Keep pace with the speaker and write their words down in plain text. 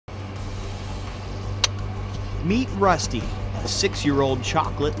Meet Rusty, a 6-year-old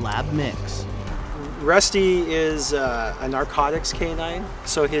chocolate lab mix. Rusty is a Narcotics K-9,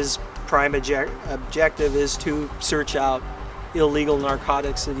 so his prime objective is to search out illegal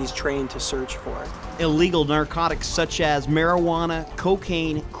narcotics that he's trained to search for. Illegal narcotics such as marijuana,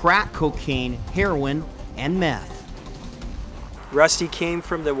 cocaine, crack cocaine, heroin, and meth. Rusty came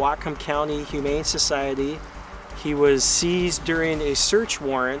from the Whatcom County Humane Society. He was seized during a search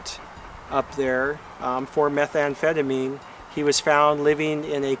warrant up there for methamphetamine. He was found living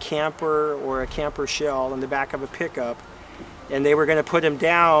in a camper or a camper shell in the back of a pickup, and they were going to put him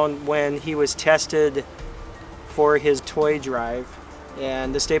down when he was tested for his toy drive.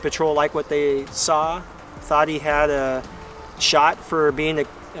 And the State Patrol liked what they saw, thought he had a shot for being a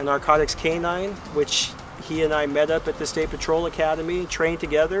Narcotics K-9, which he and I met up at the State Patrol Academy, trained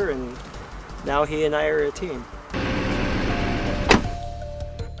together, and now he and I are a team.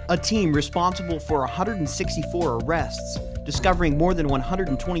 A team responsible for 164 arrests, discovering more than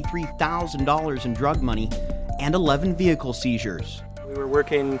 $123,000 in drug money and 11 vehicle seizures. We were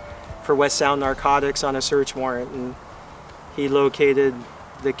working for West Sound Narcotics on a search warrant, and he located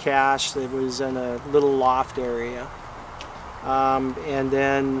the cash that was in a little loft area. And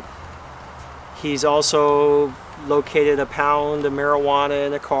then he's also located a pound of marijuana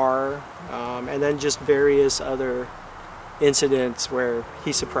in a car, and then just various other incidents where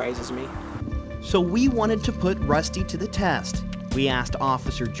he surprises me. So we wanted to put Rusty to the test. We asked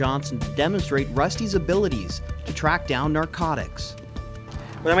Officer Johnson to demonstrate Rusty's abilities to track down narcotics.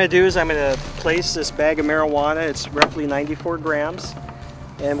 What I'm going to do is I'm going to place this bag of marijuana, it's roughly 94 grams,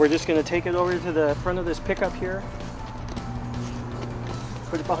 and we're just going to take it over to the front of this pickup here,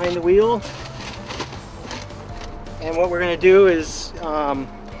 put it behind the wheel, and what we're going to do is I'm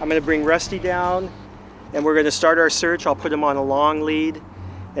going to bring Rusty down and we're going to start our search. I'll put him on a long lead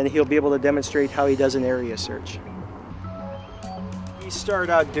and he'll be able to demonstrate how he does an area search. What we start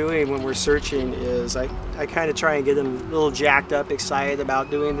out doing when we're searching is I kind of try and get him a little jacked up, excited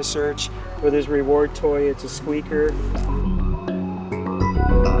about doing the search. With his reward toy, it's a squeaker.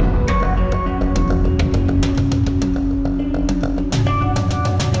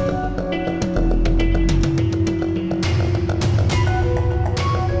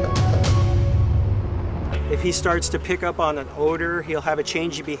 If he starts to pick up on an odor, he'll have a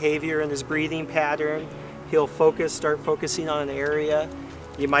change of behavior in his breathing pattern. He'll start focusing on an area.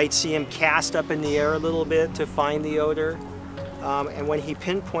 You might see him cast up in the air a little bit to find the odor. And when he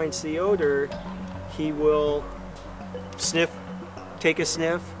pinpoints the odor, he will sniff, take a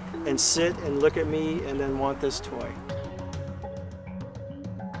sniff, and sit and look at me and then want this toy.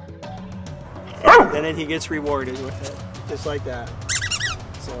 And then he gets rewarded with it, just like that.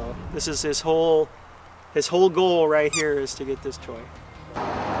 So this is his whole goal right here is to get this toy.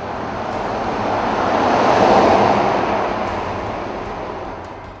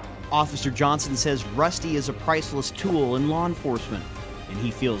 Officer Johnson says Rusty is a priceless tool in law enforcement, and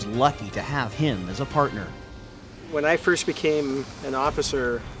he feels lucky to have him as a partner. When I first became an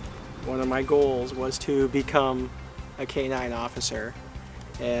officer, one of my goals was to become a K-9 officer.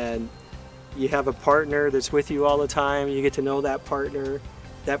 And you have a partner that's with you all the time, you get to know that partner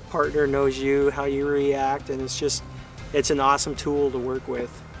knows you, how you react, and it's an awesome tool to work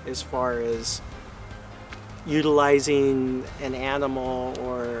with as far as utilizing an animal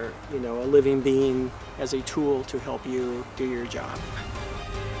or, a living being as a tool to help you do your job.